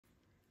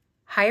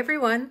Hi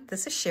everyone,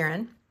 this is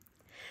Sharon.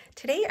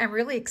 Today I'm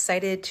really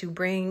excited to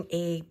bring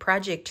a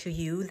project to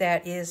you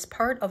that is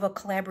part of a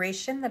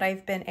collaboration that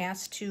I've been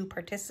asked to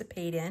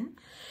participate in.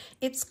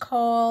 It's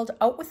called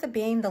Out with a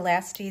Bang, The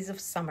Last Days of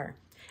Summer.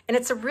 And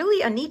it's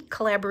a neat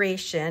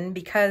collaboration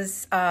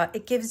because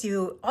it gives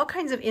you all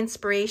kinds of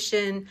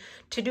inspiration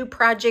to do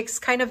projects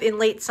kind of in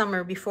late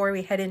summer before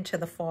we head into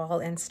the fall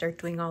and start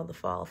doing all the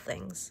fall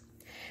things.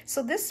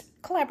 So this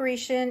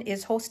collaboration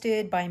is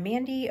hosted by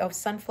Mandy of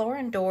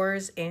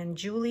SunflowersAndDors and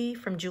Julie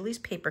from Julie's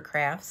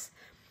Papercrafts.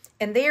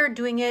 And they are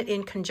doing it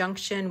in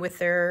conjunction with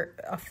their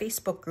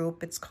Facebook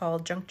group. It's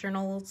called Junk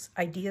Journals,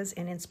 Ideas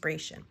and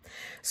Inspiration.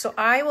 So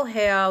I will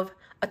have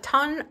a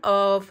ton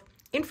of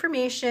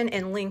information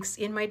and links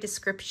in my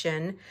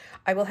description.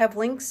 I will have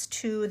links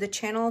to the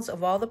channels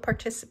of all the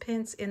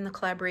participants in the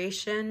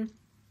collaboration,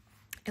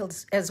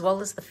 as well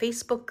as the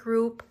Facebook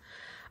group.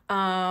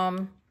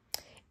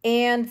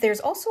 And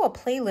there's also a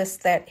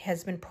playlist that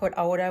has been put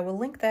out. I will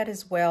link that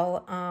as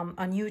well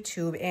on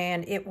YouTube,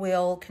 and it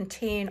will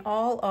contain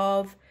all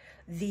of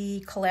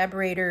the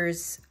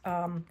collaborators'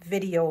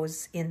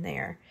 videos in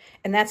there.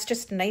 And that's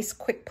just a nice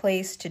quick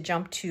place to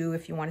jump to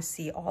if you want to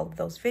see all of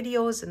those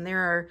videos, and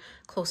there are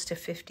close to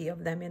 50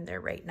 of them in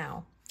there right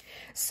now.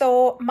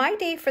 So my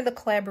day for the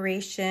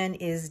collaboration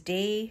is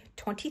day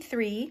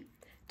 23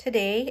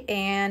 today,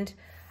 and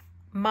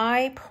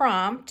my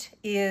prompt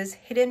is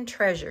hidden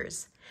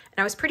treasures. And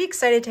I was pretty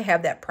excited to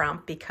have that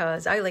prompt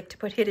because I like to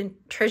put hidden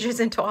treasures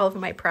into all of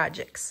my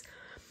projects.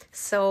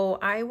 So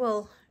I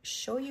will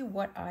show you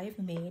what I've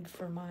made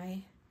for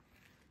my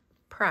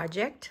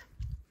project.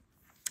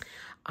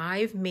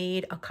 I've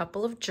made a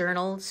couple of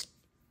journals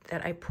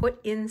that I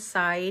put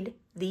inside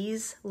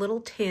these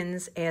little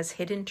tins as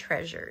hidden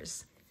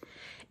treasures.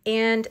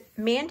 And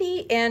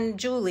Mandy and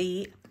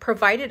Julie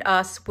provided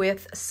us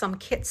with some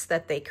kits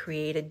that they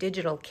created,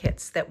 digital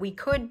kits that we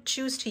could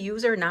choose to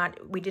use or not.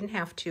 We didn't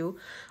have to,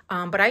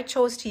 but I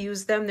chose to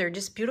use them. They're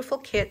just beautiful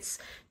kits.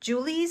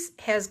 Julie's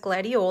has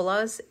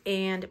gladiolas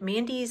and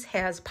Mandy's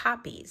has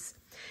poppies.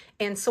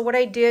 And so what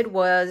I did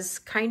was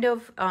kind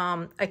of,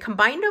 I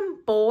combined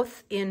them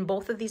both in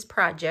both of these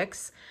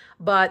projects,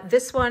 but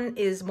this one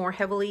is more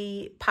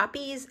heavily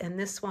poppies and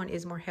this one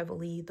is more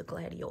heavily the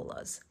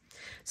gladiolas.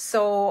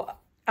 So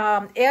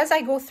as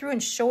I go through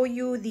and show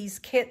you these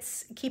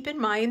kits, keep in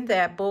mind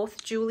that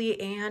both Julie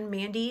and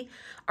Mandy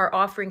are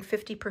offering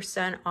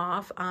 50%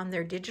 off on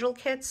their digital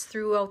kits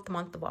throughout the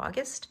month of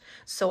August.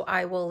 So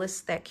I will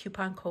list that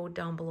coupon code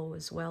down below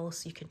as well,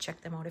 so you can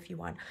check them out if you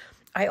want.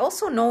 I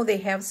also know they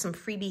have some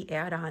freebie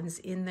add-ons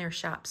in their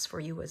shops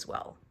for you as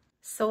well.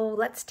 So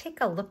let's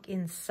take a look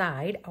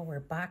inside our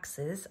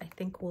boxes. I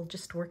think we'll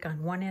just work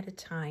on one at a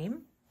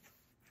time.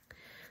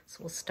 So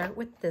we'll start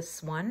with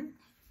this one.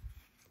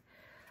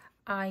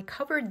 I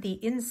covered the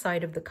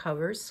inside of the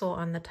cover, so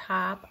on the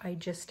top I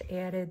just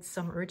added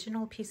some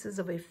original pieces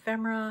of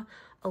ephemera,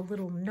 a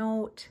little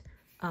note,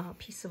 a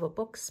piece of a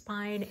book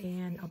spine,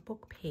 and a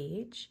book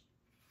page.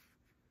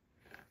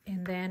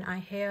 And then I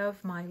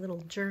have my little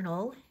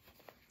journal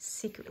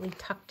secretly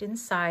tucked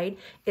inside.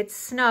 It's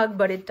snug,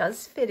 but it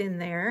does fit in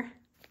there.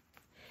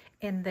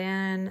 And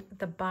then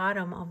the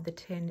bottom of the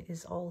tin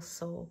is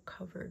also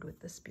covered with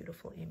this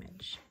beautiful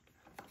image.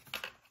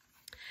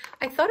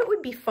 I thought it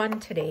would be fun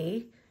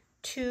today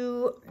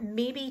to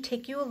maybe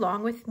take you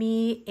along with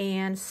me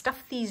and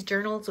stuff these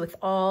journals with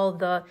all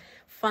the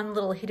fun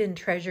little hidden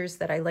treasures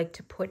that I like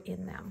to put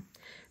in them.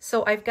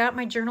 So I've got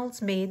my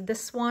journals made.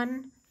 This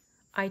one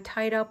I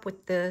tied up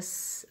with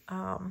this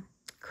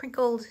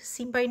crinkled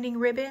seam binding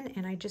ribbon,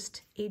 and I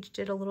just aged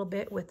it a little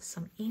bit with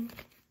some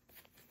ink.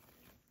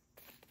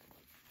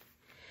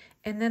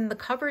 And then the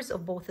covers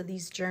of both of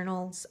these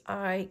journals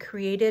I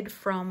created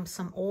from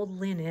some old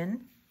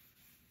linen.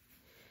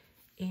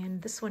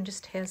 And this one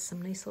just has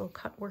some nice little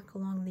cut work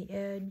along the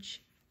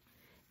edge.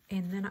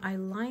 And then I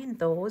lined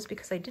those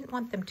because I didn't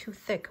want them too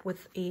thick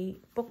with a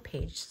book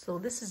page. So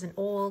this is an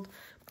old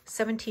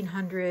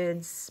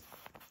 1700s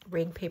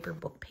rag paper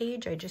book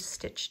page. I just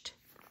stitched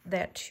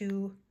that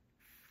to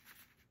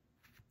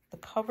the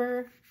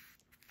cover.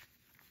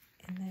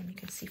 And then you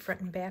can see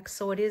front and back.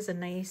 So it is a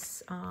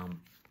nice,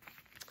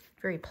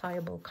 very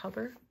pliable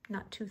cover,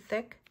 not too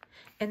thick.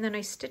 And then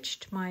I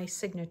stitched my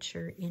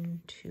signature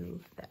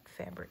into that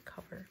fabric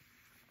cover.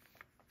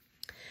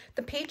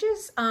 The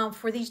pages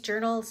for these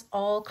journals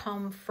all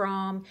come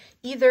from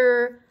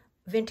either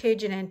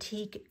vintage and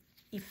antique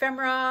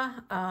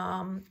ephemera,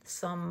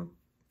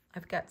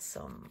 I've got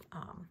some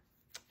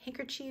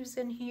handkerchiefs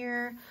in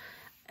here,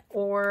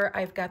 or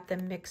I've got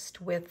them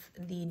mixed with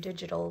the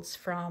digitals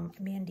from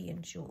Mandy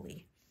and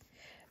Julie.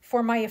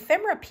 For my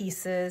ephemera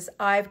pieces,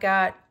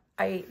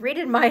 I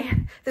rated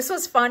my, this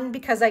was fun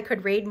because I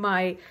could raid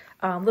my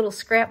little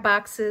scrap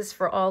boxes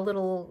for all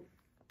little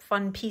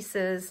fun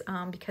pieces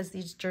because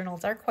these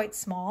journals are quite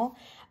small.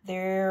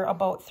 They're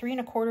about 3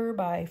 1/4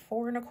 by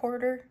 4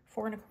 1/4,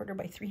 4 1/4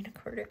 by 3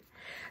 1/4.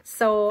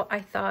 So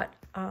I thought,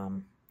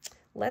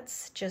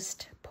 let's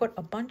just put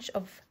a bunch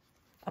of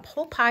a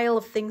whole pile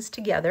of things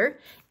together,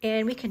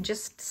 and we can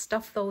just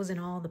stuff those in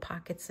all the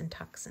pockets and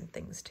tucks and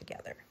things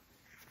together.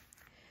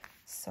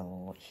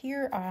 So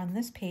here on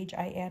this page,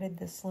 I added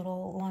this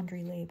little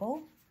laundry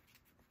label.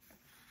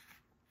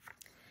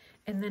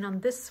 And then on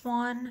this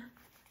one,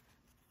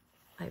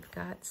 I've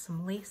got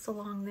some lace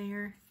along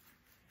there.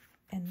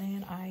 And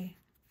then I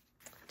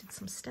did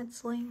some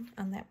stenciling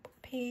on that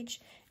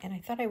page. And I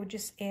thought I would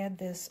just add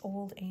this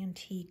old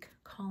antique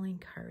calling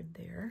card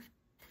there.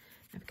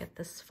 I've got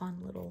this fun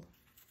little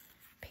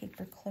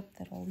paper clip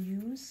that I'll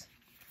use.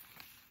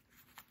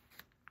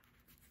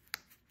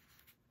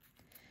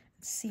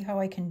 Let's see how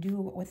I can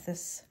do it with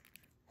this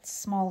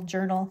small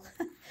journal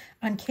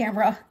on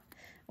camera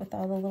with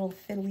all the little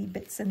fiddly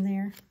bits in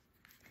there.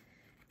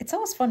 It's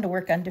always fun to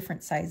work on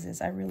different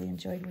sizes. I really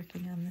enjoyed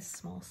working on this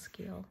small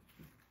scale.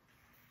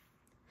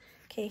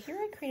 Okay, here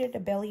I created a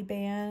belly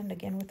band,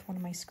 again with one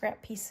of my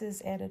scrap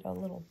pieces, added a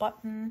little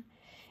button,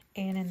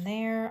 and in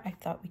there I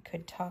thought we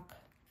could tuck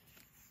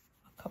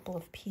a couple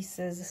of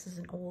pieces. This is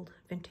an old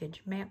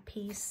vintage map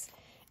piece,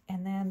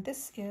 and then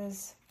this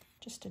is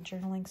just a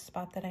journaling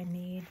spot that I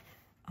made.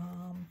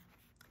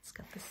 It's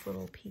got this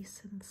little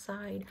piece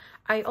inside.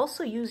 I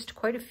also used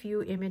quite a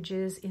few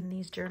images in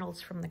these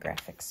journals from the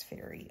Graphics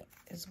Fairy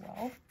as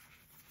well.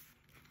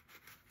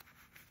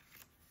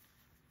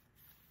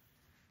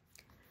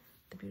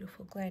 The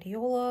beautiful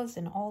gladiolas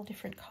in all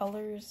different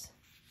colors.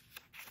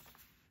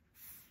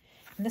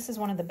 And this is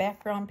one of the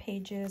background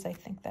pages. I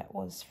think that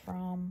was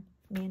from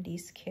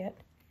Mandy's kit.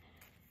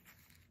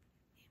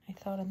 I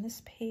thought on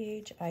this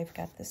page, I've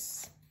got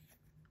this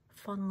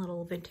fun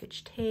little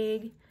vintage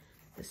tag,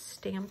 this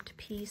stamped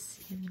piece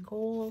in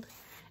gold,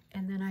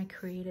 and then I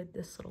created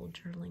this little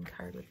journaling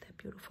card with that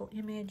beautiful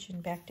image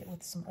and backed it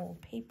with some old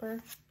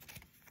paper.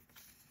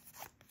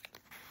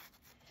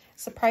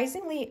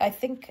 Surprisingly, I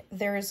think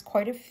there is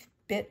quite a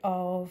bit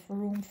of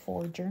room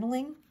for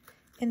journaling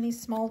in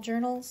these small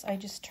journals. I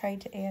just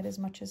tried to add as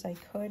much as I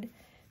could,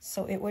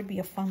 so it would be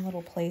a fun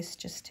little place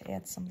just to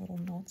add some little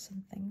notes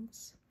and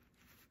things.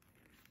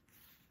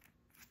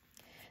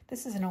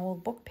 This is an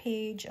old book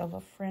page of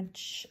a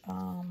French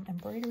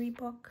embroidery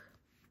book.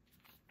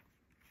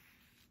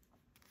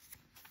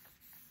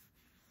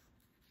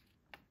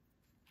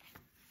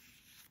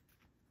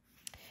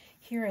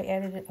 Here I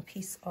added a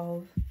piece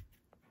of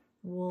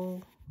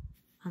wool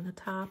on the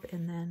top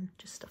and then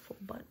just a full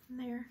button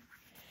there.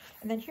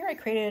 And then here I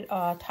created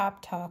a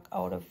top tuck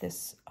out of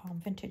this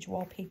vintage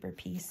wallpaper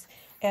piece,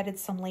 added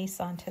some lace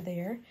onto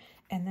there,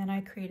 and then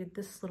I created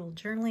this little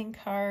journaling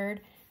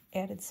card,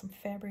 added some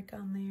fabric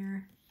on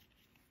there,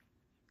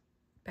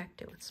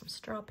 backed it with some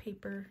straw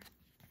paper,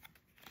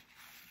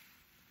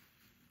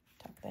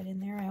 tuck that in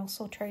there. I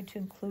also tried to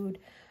include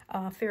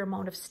a fair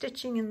amount of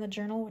stitching in the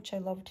journal, which I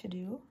love to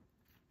do.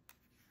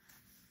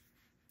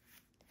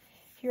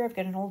 Here I've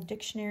got an old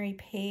dictionary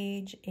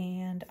page,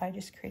 and I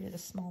just created a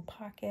small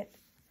pocket,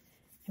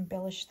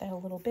 embellished that a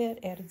little bit,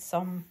 added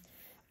some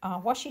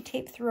washi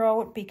tape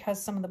throughout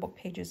because some of the book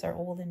pages are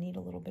old and need a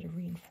little bit of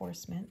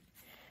reinforcement.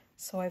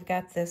 So I've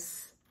got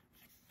this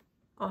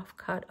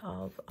offcut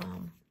of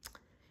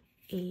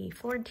a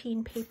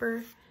Florentine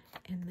paper,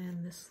 and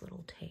then this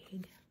little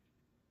tag.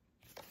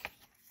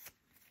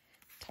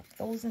 Tuck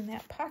those in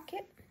that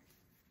pocket.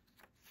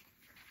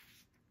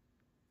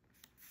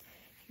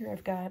 Here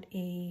I've got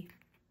a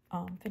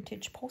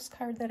vintage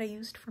postcard that I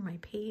used for my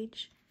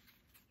page.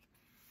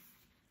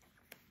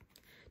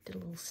 Did a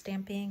little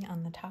stamping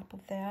on the top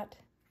of that.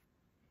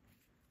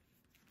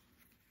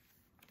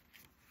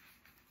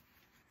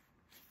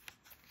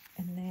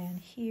 And then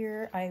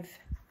here I've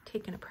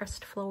taken a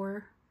pressed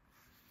flower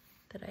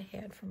that I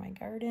had for my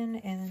garden,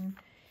 and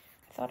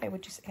I thought I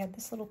would just add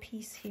this little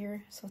piece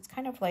here. So it's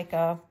kind of like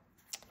a,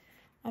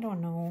 I don't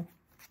know,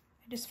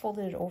 I just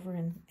folded it over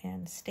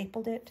and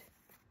stapled it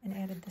and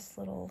added this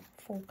little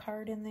full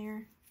card in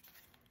there.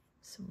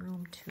 Some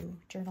room to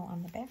journal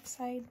on the back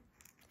side.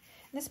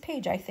 And this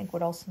page I think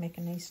would also make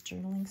a nice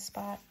journaling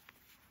spot.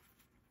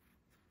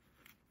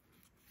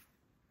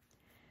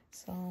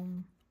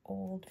 Some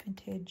old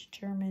vintage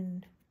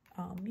German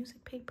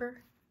music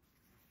paper.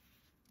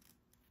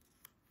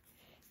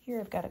 Here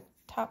I've got a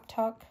top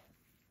tuck,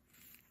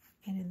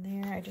 and in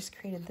there I just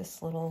created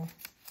this little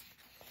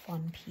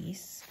fun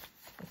piece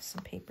with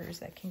some papers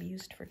that can be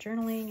used for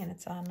journaling, and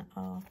it's on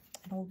an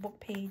old book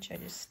page. I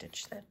just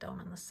stitched that down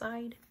on the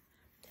side.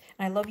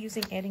 And I love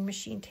using adding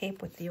machine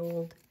tape with the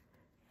old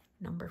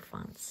number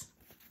fonts.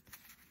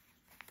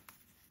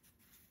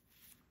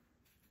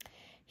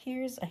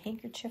 Here's a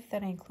handkerchief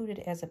that I included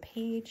as a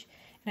page,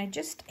 and I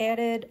just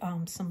added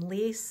some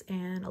lace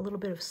and a little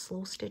bit of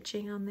slow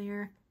stitching on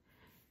there.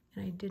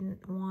 And I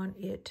didn't want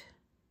it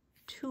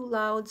too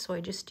loud, so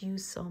I just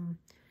used some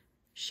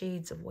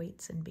shades of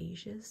whites and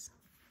beiges.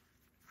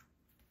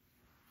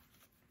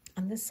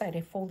 On this side,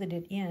 I folded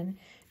it in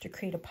to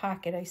create a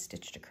pocket. I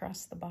stitched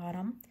across the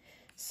bottom.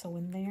 So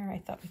in there, I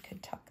thought we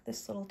could tuck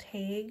this little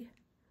tag,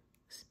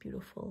 this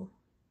beautiful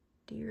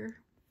deer.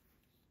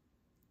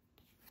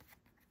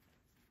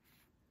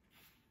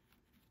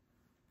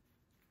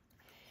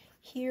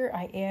 Here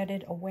I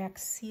added a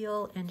wax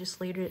seal and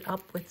just layered it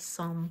up with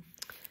some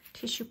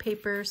tissue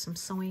paper, some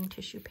sewing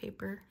tissue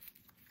paper.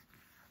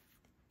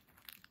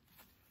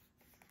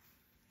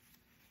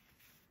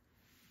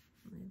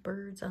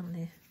 Birds on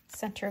the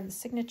center of the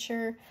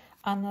signature.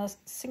 On the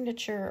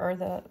signature or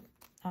the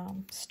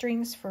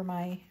strings for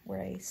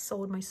where I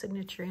sewed my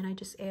signature in, I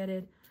just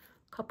added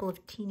a couple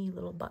of teeny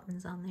little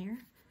buttons on there.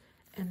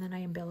 And then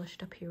I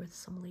embellished up here with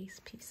some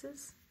lace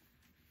pieces.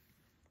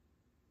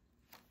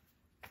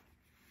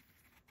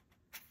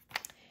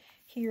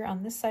 Here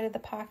on this side of the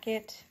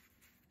pocket,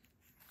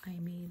 I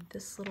made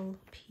this little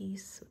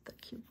piece with the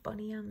cute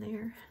bunny on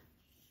there.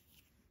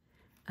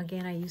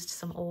 Again, I used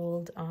some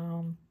old,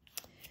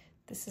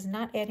 this is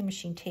not adding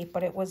machine tape,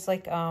 but it was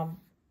like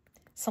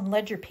some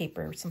ledger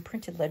paper, some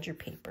printed ledger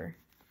paper.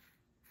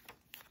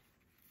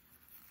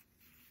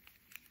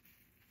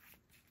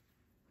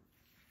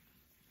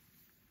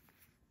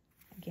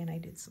 Again, I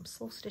did some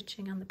slow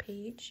stitching on the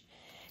page.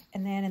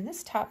 And then in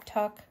this top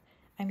tuck,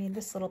 I made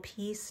this little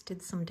piece,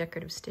 did some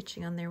decorative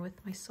stitching on there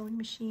with my sewing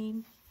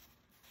machine.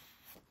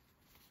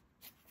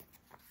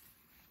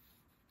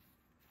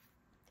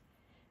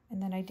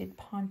 And then I did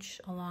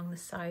punch along the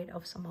side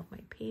of some of my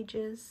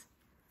pages,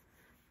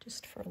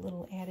 just for a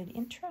little added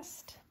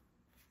interest.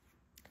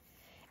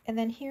 And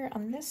then here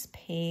on this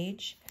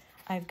page,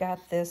 I've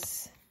got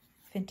this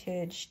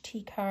vintage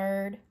tea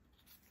card.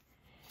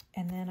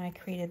 And then I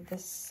created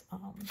this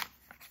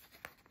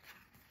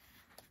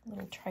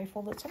little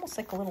trifle that's almost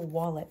like a little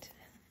wallet.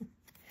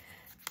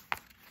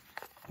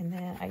 And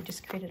then I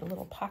just created a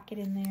little pocket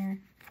in there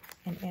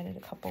and added a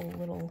couple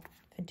little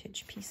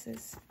vintage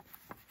pieces.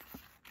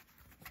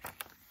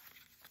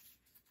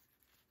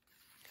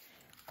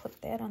 Put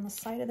that on the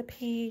side of the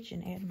page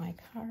and add my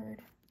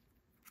card.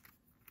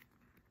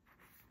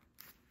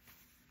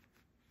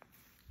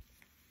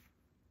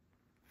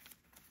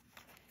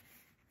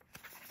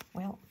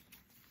 Well,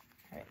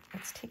 all right,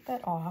 let's take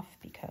that off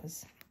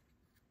because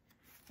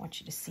I want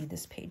you to see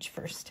this page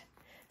first.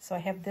 So I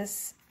have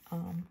this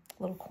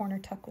little corner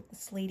tuck with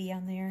this lady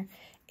on there,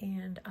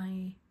 and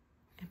I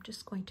am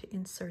just going to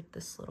insert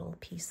this little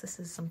piece. This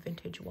is some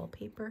vintage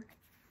wallpaper.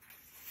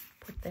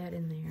 Put that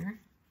in there.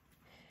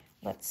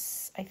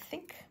 Let's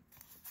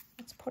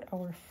put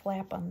our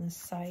flap on this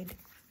side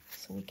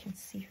so we can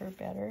see her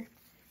better,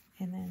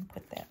 and then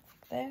put that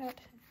like that.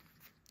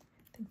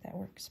 I think that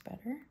works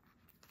better.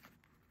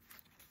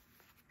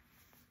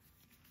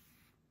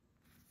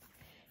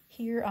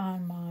 Here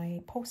on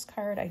my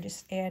postcard, I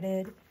just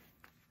added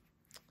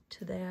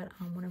to that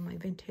one of my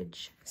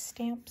vintage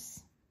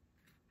stamps.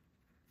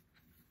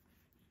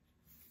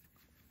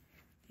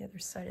 The other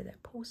side of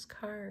that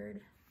postcard.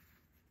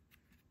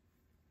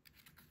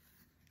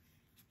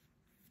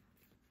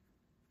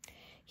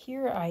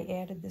 Here I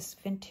added this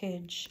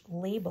vintage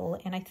label,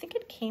 and I think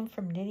it came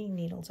from Knitting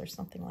Needles or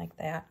something like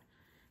that.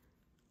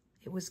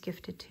 It was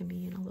gifted to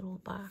me in a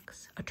little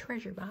box, a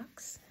treasure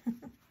box.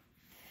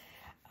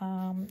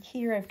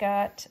 Here I've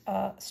got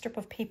a strip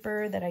of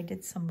paper that I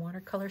did some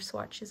watercolor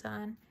swatches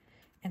on.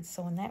 And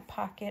so in that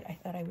pocket, I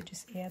thought I would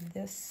just add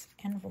this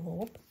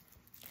envelope.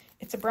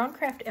 It's a brown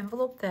craft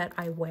envelope that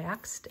I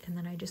waxed, and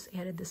then I just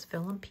added this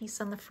vellum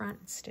piece on the front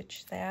and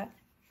stitched that.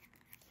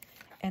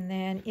 And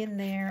then in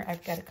there,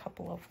 I've got a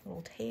couple of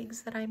little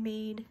tags that I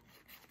made.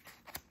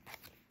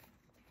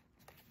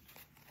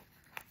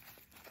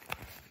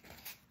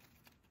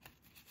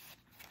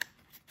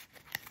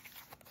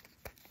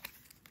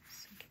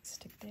 So you can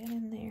stick that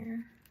in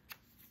there.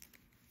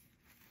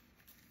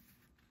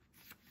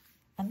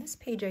 On this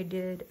page, I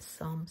did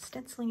some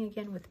stenciling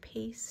again with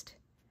paste.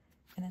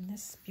 And then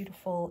this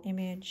beautiful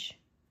image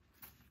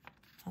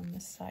on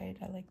this side.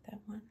 I like that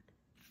one.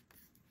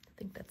 I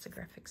think that's a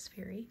Graphics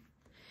Fairy.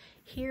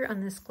 Here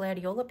on this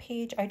gladiola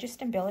page, I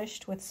just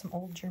embellished with some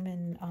old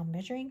German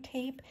measuring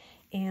tape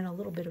and a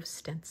little bit of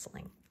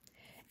stenciling.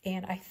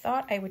 And I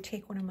thought I would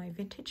take one of my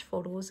vintage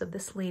photos of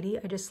this lady.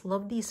 I just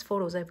love these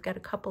photos. I've got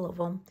a couple of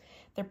them.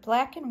 They're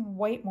black and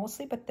white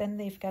mostly, but then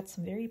they've got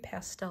some very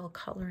pastel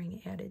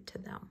coloring added to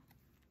them.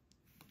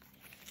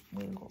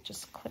 We will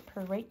just clip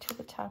her right to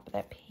the top of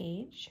that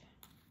page.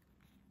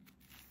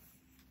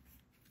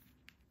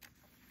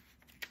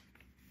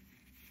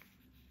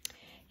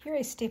 Here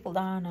I stapled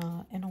on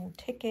an old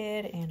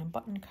ticket and a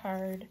button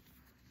card.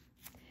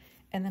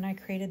 And then I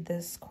created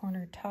this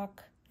corner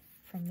tuck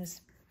from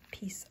this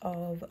piece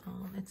of,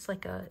 it's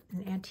like an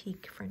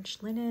antique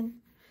French linen.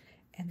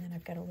 And then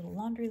I've got a little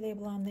laundry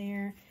label on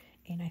there.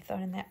 And I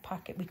thought in that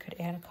pocket we could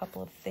add a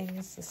couple of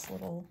things. This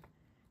little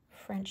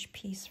French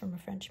piece from a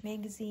French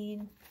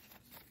magazine.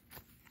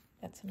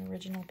 That's an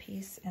original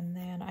piece. And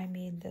then I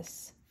made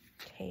this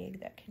tag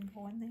that can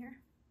go in there.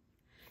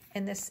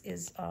 And this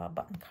is a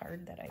button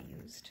card that I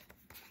used.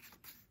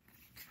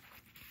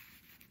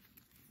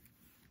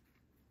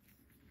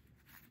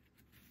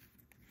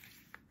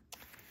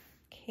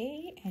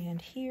 Okay, and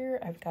here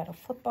I've got a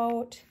flip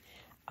out.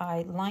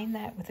 I lined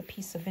that with a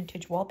piece of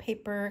vintage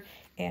wallpaper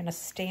and a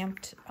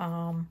stamped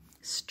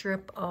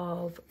strip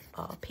of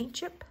paint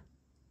chip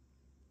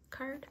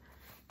card.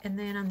 And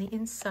then on the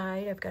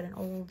inside, I've got an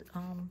old,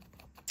 I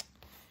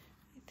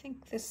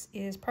think this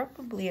is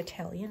probably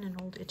Italian, an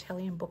old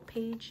Italian book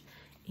page.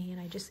 And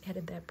I just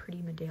added that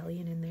pretty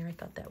medallion in there. I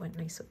thought that went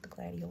nice with the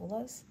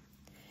gladiolas.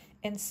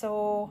 And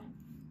so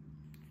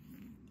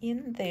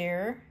in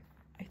there,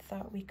 I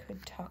thought we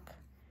could tuck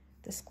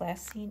this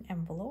glassine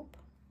envelope.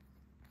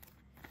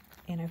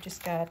 And I've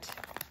just got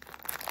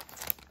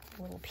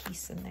a little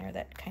piece in there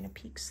that kind of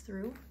peeks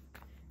through.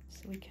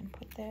 So we can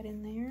put that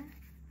in there.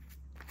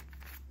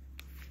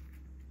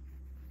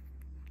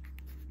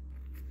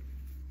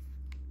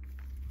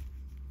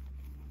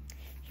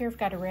 Here I've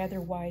got a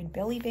rather wide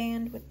belly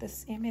band with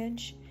this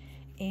image,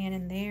 and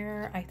in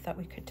there I thought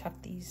we could tuck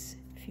these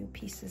few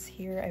pieces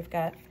here. I've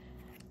got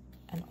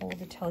an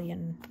old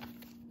Italian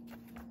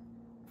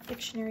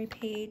dictionary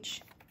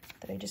page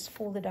that I just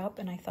folded up,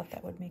 and I thought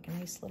that would make a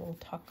nice little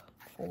tuck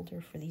folder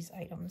for these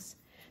items.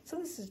 So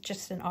this is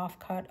just an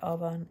offcut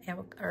of an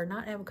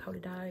not avocado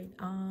dyed,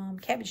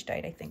 cabbage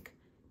dyed, I think,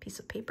 piece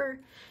of paper,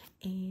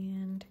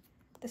 and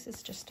this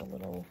is just a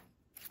little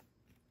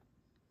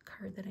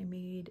card that I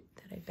made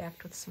that I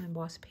backed with some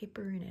embossed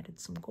paper and added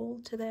some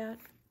gold to that.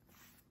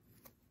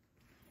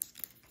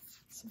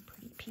 Some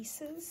pretty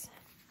pieces.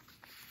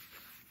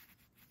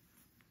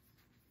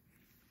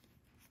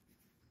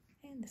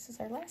 And this is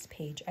our last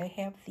page. I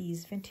have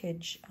these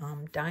vintage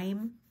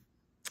dime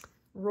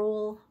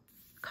roll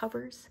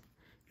covers,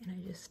 and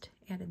I just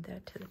added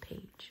that to the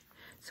page.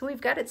 So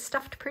we've got it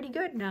stuffed pretty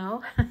good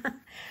now.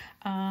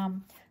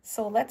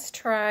 So let's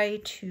try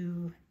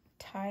to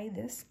tie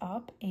this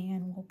up,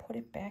 and we'll put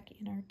it back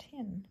in our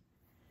tin.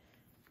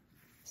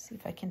 See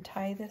if I can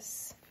tie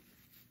this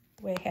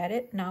the way I had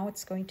it. Now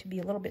it's going to be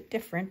a little bit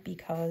different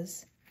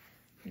because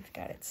we've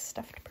got it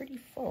stuffed pretty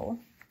full.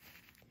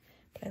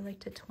 But I like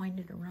to twine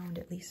it around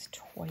at least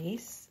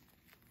twice.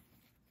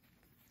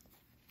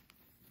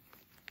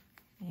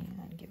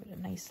 And give it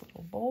a nice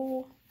little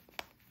bow.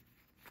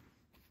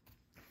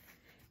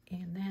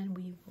 And then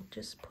we will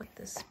just put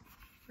this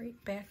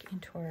right back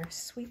into our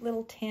sweet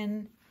little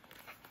tin.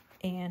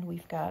 And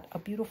we've got a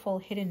beautiful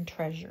hidden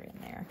treasure in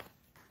there.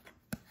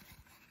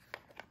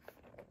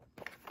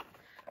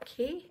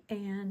 Okay,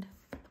 and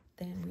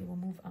then we will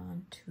move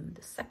on to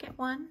the second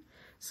one.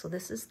 So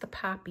this is the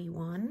poppy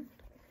one.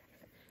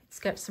 It's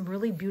got some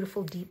really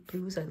beautiful deep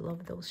blues. I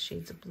love those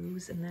shades of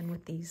blues. And then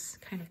with these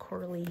kind of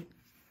corally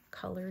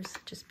colors,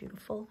 just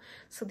beautiful.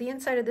 So the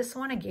inside of this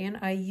one, again,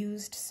 I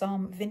used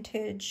some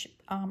vintage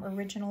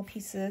original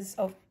pieces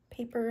of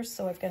paper.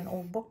 So I've got an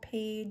old book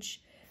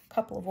page, a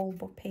couple of old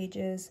book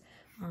pages,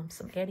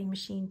 some adding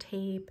machine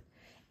tape,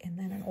 and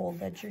then an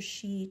old ledger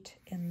sheet.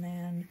 And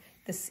then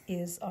this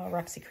is a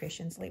Roxy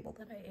Creations label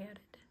that I added.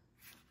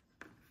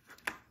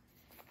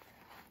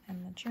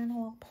 And the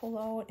journal I'll pull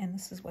out, and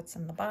this is what's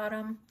in the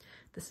bottom.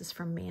 This is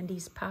from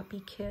Mandy's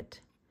Poppy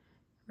Kit.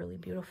 Really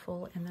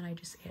beautiful. And then I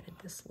just added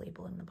this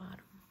label in the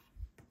bottom.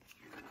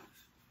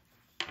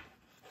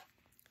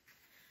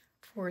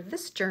 For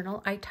this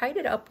journal, I tied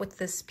it up with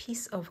this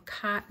piece of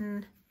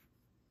cotton,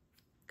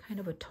 kind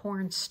of a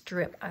torn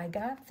strip. I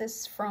got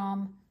this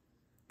from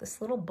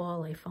this little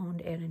ball I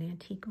found at an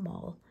antique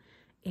mall.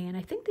 And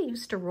I think they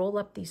used to roll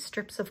up these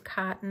strips of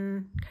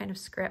cotton, kind of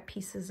scrap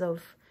pieces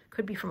of,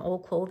 could be from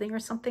old clothing or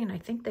something. And I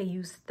think they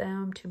used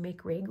them to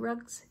make rag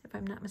rugs, if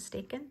I'm not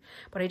mistaken.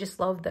 But I just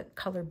love the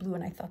color blue,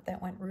 and I thought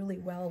that went really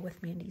well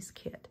with Mandy's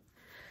kit.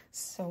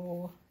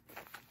 So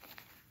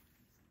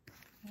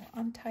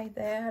I'll untie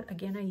that.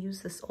 Again, I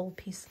use this old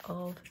piece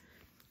of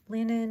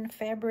linen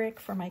fabric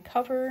for my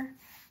cover.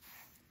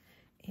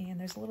 And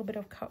there's a little bit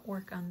of cut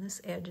work on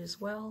this edge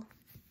as well.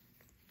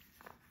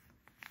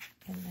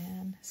 And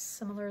then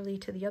similarly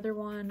to the other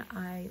one,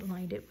 I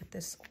lined it with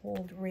this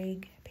old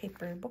rag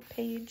paper book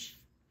page.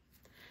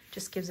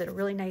 Just gives it a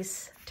really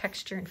nice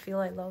texture and feel.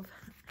 I love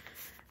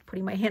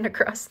putting my hand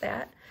across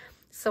that.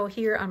 So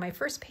here on my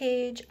first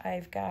page,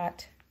 I've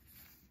got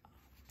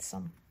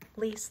some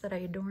lace that I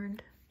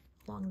adorned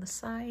along the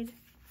side.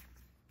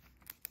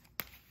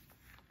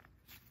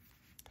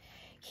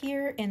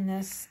 Here in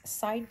this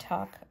side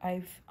tuck,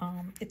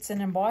 it's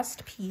an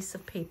embossed piece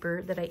of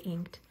paper that I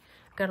inked.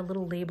 I've got a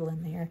little label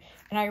in there,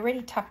 and I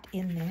already tucked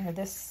in there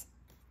this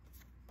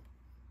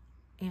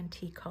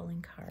antique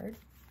calling card.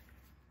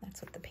 That's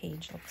what the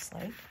page looks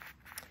like.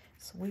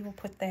 So we will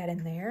put that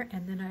in there,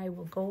 and then I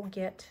will go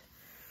get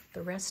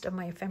the rest of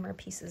my ephemera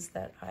pieces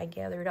that I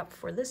gathered up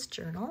for this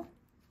journal.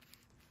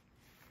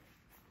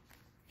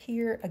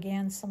 Here,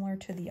 again, similar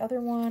to the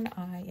other one,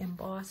 I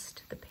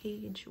embossed the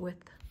page with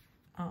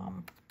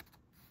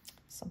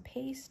some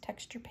paste,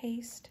 texture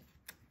paste.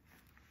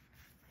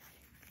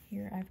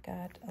 Here I've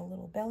got a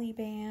little belly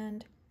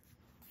band,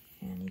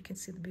 and you can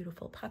see the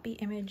beautiful poppy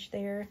image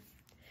there.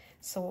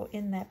 So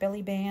in that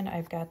belly band,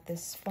 I've got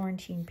this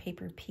Florentine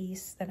paper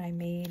piece that I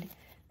made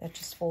that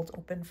just folds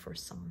open for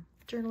some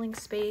journaling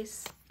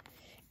space.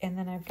 And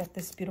then I've got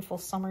this beautiful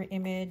summer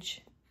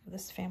image of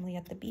this family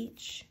at the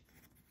beach,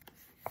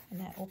 and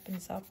that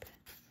opens up.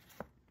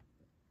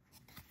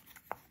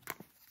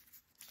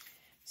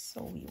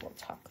 So we will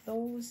tuck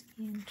those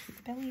into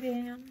the belly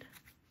band.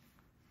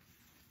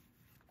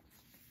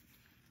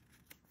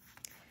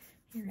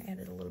 Here I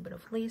added a little bit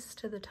of lace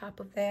to the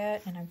top of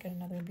that, and I've got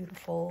another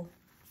beautiful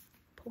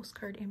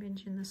postcard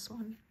image in this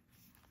one.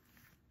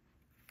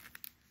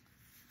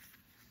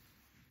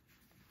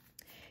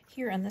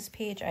 Here on this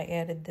page, I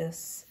added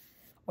this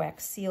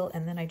wax seal,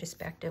 and then I just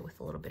backed it with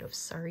a little bit of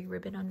sari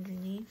ribbon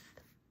underneath.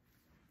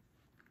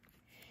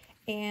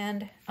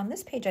 And on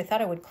this page, I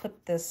thought I would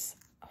clip this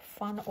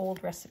fun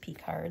old recipe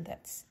card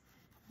that's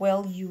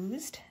well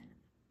used.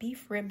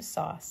 Beef rib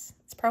sauce.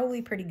 It's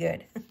probably pretty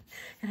good.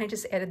 And I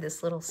just added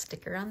this little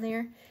sticker on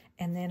there.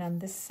 And then on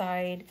this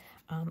side,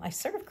 I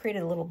sort of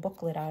created a little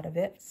booklet out of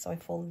it. So I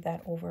folded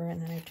that over, and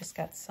then I've just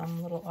got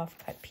some little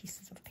offcut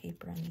pieces of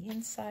paper on the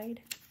inside.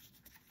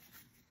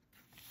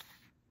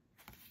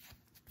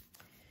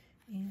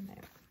 And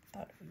I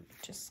thought we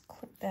would just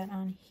clip that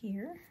on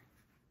here.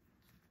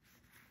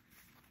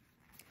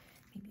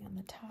 Maybe on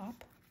the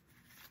top.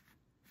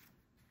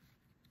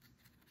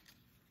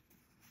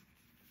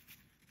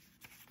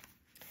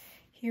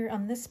 Here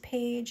on this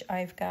page,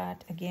 I've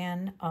got,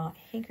 again, a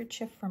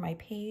handkerchief for my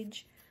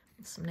page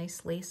with some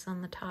nice lace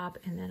on the top,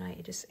 and then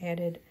I just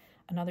added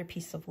another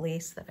piece of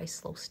lace that I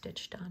slow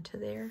stitched onto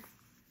there.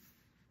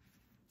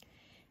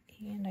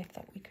 And I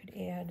thought we could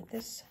add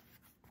this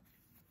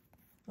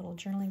little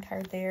journaling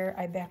card there.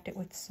 I backed it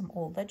with some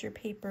old ledger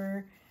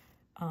paper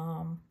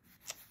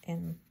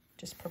and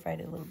just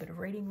provided a little bit of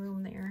writing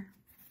room there.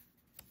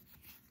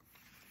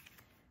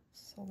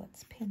 So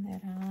let's pin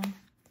that on.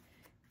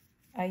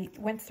 I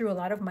went through a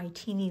lot of my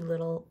teeny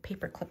little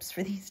paper clips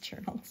for these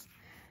journals.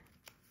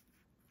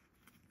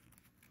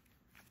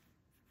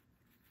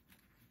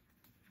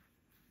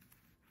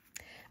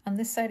 On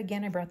this side,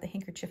 again, I brought the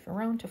handkerchief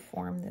around to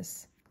form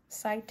this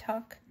side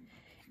tuck.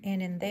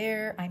 And in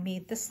there, I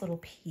made this little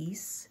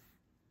piece.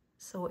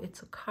 So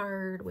it's a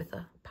card with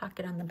a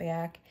pocket on the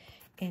back.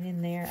 And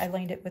in there, I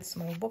lined it with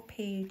some old book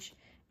page.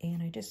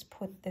 And I just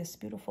put this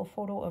beautiful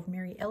photo of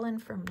Mary Ellen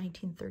from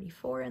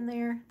 1934 in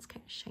there. It's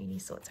kind of shiny,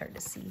 so it's hard to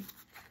see.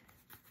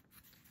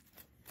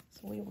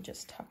 So we will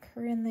just tuck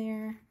her in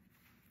there.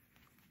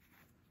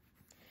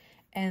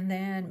 And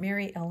then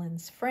Mary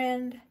Ellen's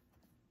friend,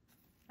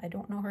 I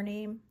don't know her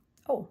name.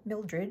 Oh,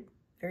 Mildred,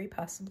 very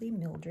possibly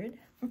Mildred.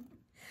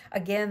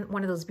 Again,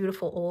 one of those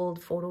beautiful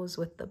old photos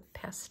with the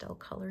pastel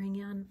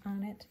coloring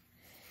on it.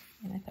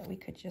 And I thought we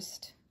could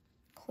just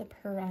clip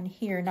her on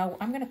here. Now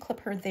I'm going to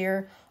clip her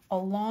there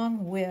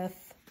along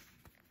with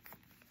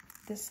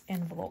this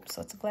envelope.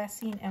 So it's a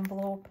glassine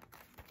envelope,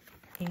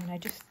 and I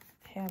just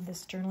have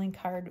this journaling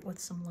card with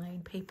some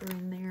lined paper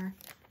in there,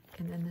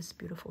 and then this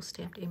beautiful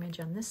stamped image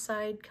on this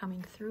side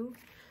coming through.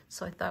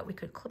 So I thought we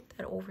could clip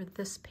that over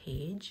this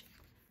page,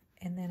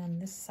 and then on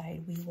this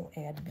side we will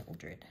add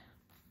Mildred.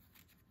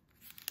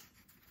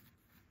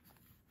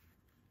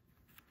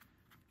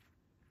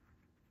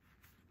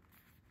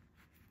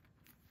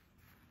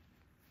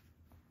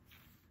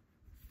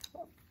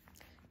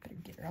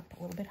 Get her up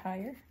a little bit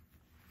higher.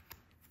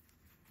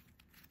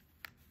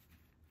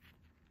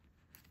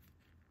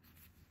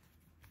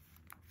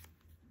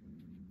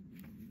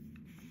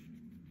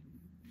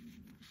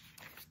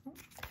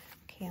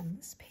 Okay, on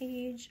this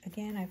page,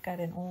 again, I've got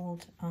an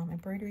old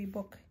embroidery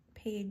book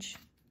page.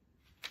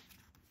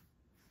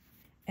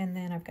 And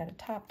then I've got a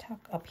top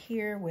tuck up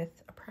here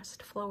with a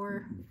pressed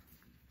flower.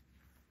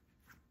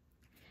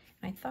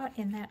 I thought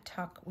in that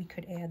tuck we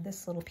could add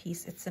this little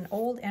piece. It's an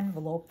old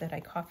envelope that I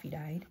coffee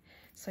dyed.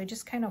 So I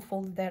just kind of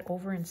folded that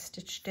over and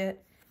stitched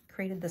it,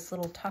 created this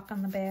little tuck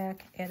on the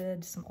back,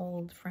 added some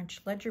old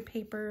French ledger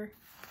paper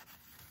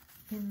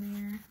in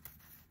there,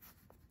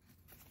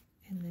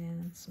 and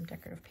then some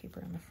decorative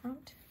paper on the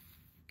front.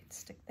 You could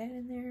stick that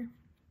in there.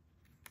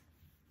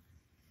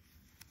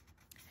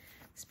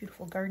 This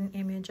beautiful garden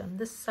image on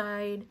this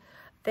side.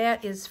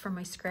 That is from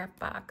my scrap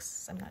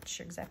box. I'm not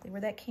sure exactly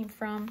where that came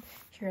from.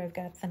 Here I've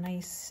got the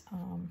nice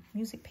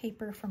music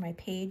paper for my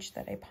page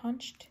that I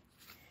punched.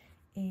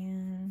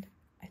 And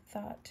I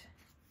thought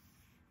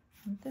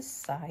on this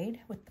side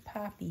with the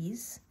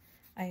poppies,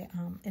 I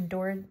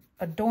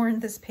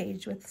adorned this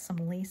page with some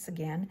lace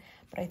again,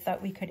 but I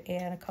thought we could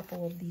add a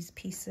couple of these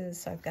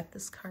pieces. So I've got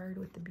this card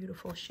with the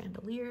beautiful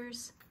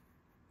chandeliers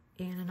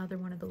and another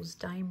one of those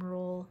dime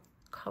roll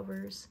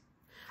covers.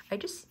 I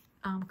just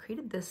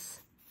created this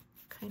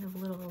kind of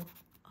little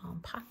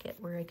pocket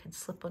where I could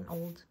slip an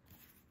old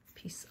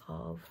piece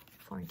of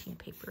Florentine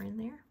paper in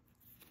there.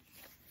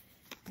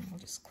 And I'll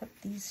just clip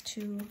these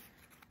two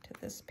to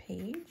this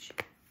page.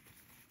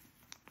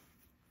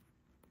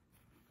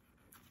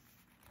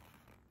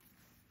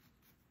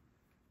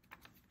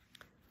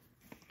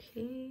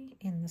 Okay,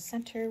 in the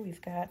center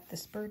we've got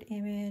this bird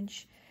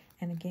image,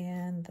 and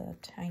again the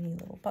tiny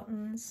little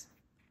buttons.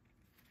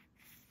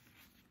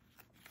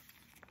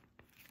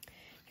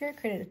 Here I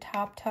created a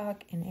top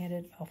tuck and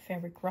added a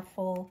fabric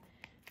ruffle,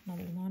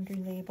 another laundry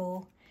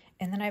label,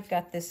 and then I've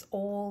got this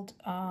old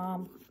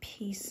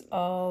piece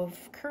of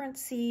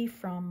currency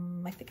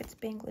from, I think it's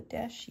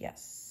Bangladesh,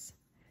 yes.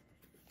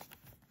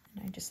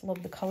 And I just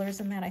love the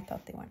colors in that. I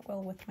thought they went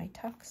well with my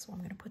tuck, so I'm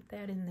going to put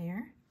that in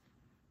there.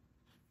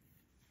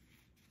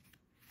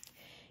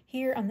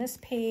 Here on this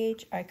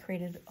page, I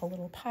created a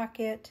little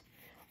pocket,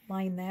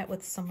 lined that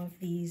with some of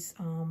these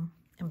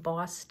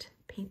embossed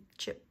paint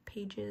chip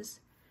pages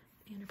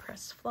and a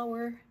pressed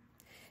flower.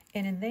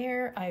 And in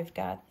there, I've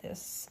got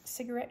this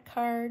cigarette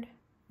card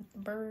with the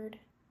bird,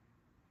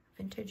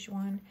 vintage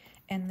one,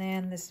 and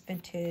then this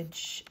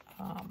vintage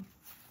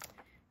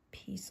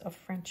piece of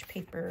French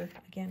paper.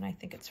 Again, I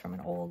think it's from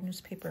an old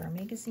newspaper or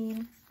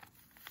magazine.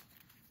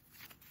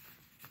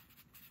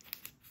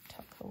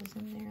 Tuck those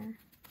in there.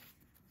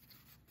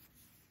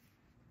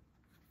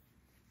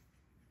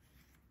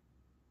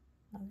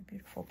 Another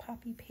beautiful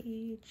poppy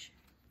page.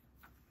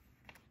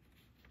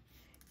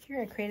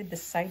 Here I created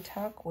this side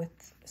tuck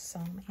with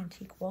some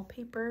antique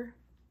wallpaper.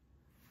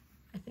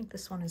 I think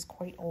this one is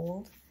quite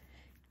old.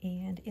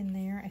 And in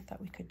there I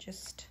thought we could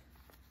just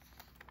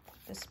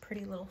put this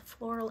pretty little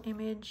floral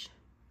image,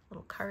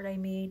 little card I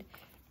made,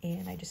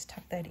 and I just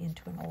tucked that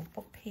into an old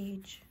book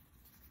page.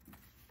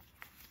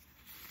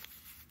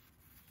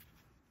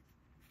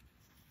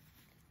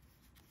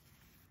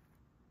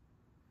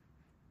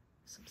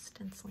 Some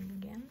stenciling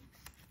again.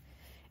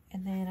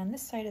 And then on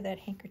this side of that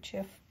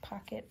handkerchief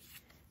pocket,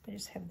 I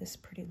just have this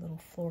pretty little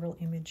floral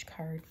image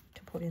card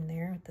to put in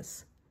there with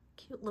this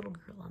cute little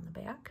girl on the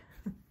back.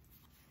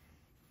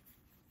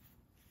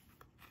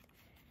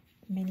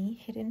 Many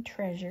hidden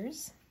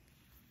treasures.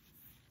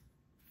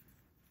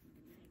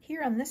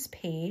 Here on this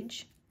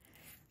page,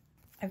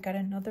 I've got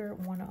another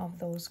one of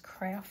those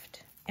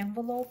craft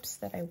envelopes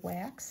that I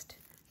waxed.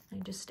 I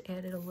just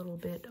added a little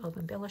bit of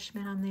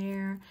embellishment on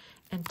there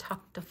and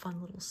tucked a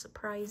fun little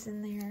surprise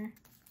in there.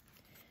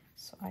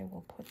 So I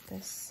will put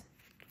this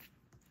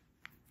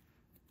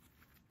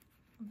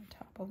on the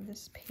top of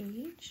this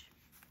page.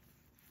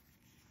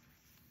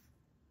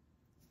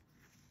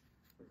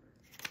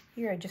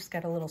 Here I just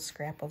got a little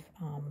scrap of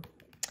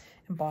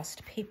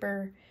embossed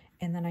paper,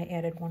 and then I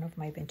added one of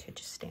my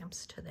vintage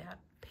stamps to that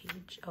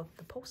page of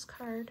the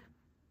postcard.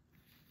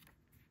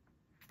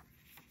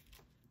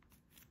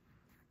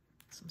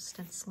 Some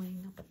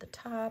stenciling up at the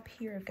top.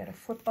 Here I've got a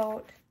flip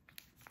out,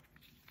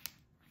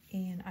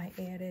 and I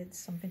added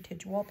some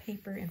vintage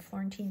wallpaper and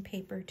Florentine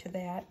paper to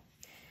that.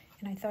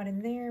 And I thought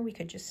in there we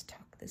could just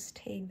tuck this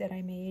tag that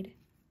I made,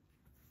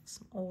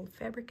 some old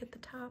fabric at the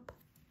top.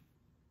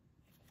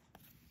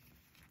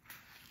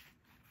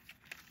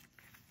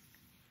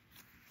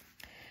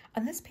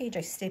 On this page,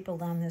 I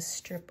stapled on this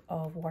strip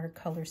of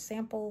watercolor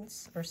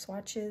samples or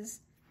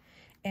swatches.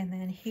 And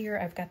then here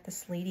I've got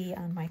this lady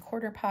on my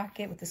corner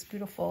pocket with this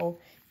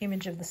beautiful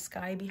image of the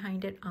sky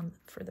behind it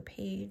for the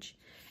page.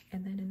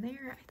 And then in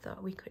there, I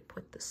thought we could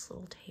put this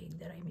little tag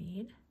that I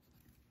made.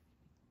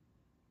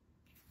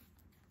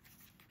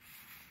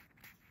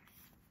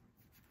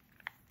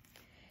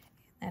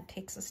 And that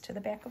takes us to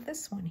the back of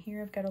this one.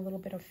 Here I've got a little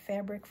bit of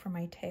fabric for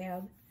my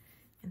tab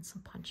and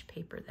some punch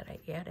paper that I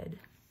added.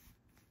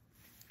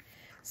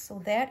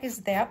 So that is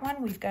that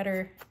one. We've got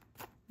her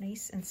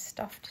nice and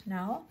stuffed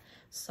now.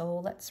 So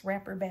let's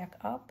wrap her back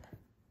up,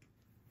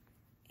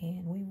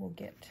 and we will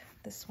get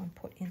this one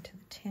put into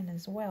the tin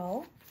as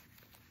well.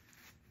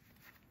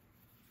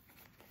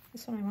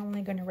 This one I'm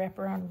only going to wrap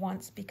around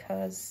once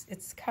because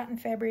it's cotton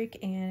fabric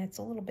and it's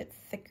a little bit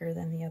thicker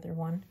than the other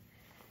one.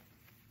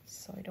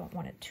 So I don't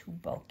want it too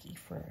bulky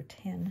for our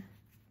tin.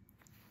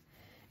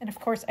 And of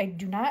course I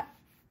do not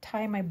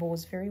tie my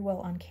bows very well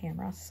on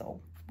camera,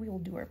 so we will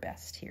do our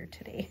best here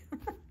today.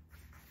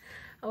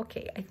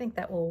 Okay, I think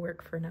that will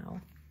work for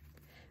now.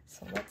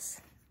 So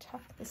let's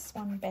tuck this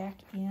one back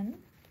in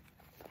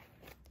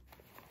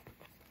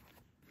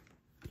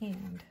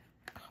and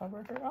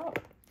cover her up.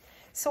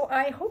 So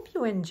I hope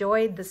you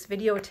enjoyed this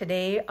video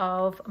today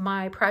of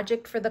my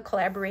project for the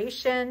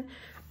collaboration,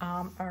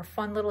 our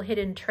fun little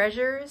hidden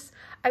treasures.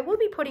 I will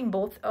be putting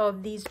both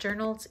of these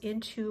journals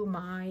into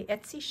my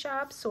Etsy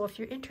shop, so if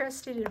you're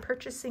interested in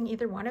purchasing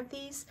either one of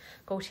these,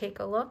 go take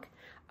a look.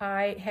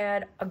 I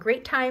had a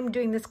great time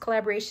doing this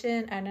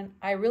collaboration, and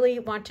I really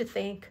want to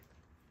thank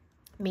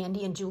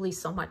Mandy and Julie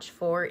so much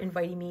for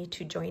inviting me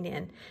to join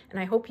in, and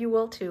I hope you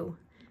will too.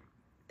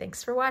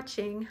 Thanks for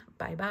watching.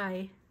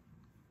 Bye-bye.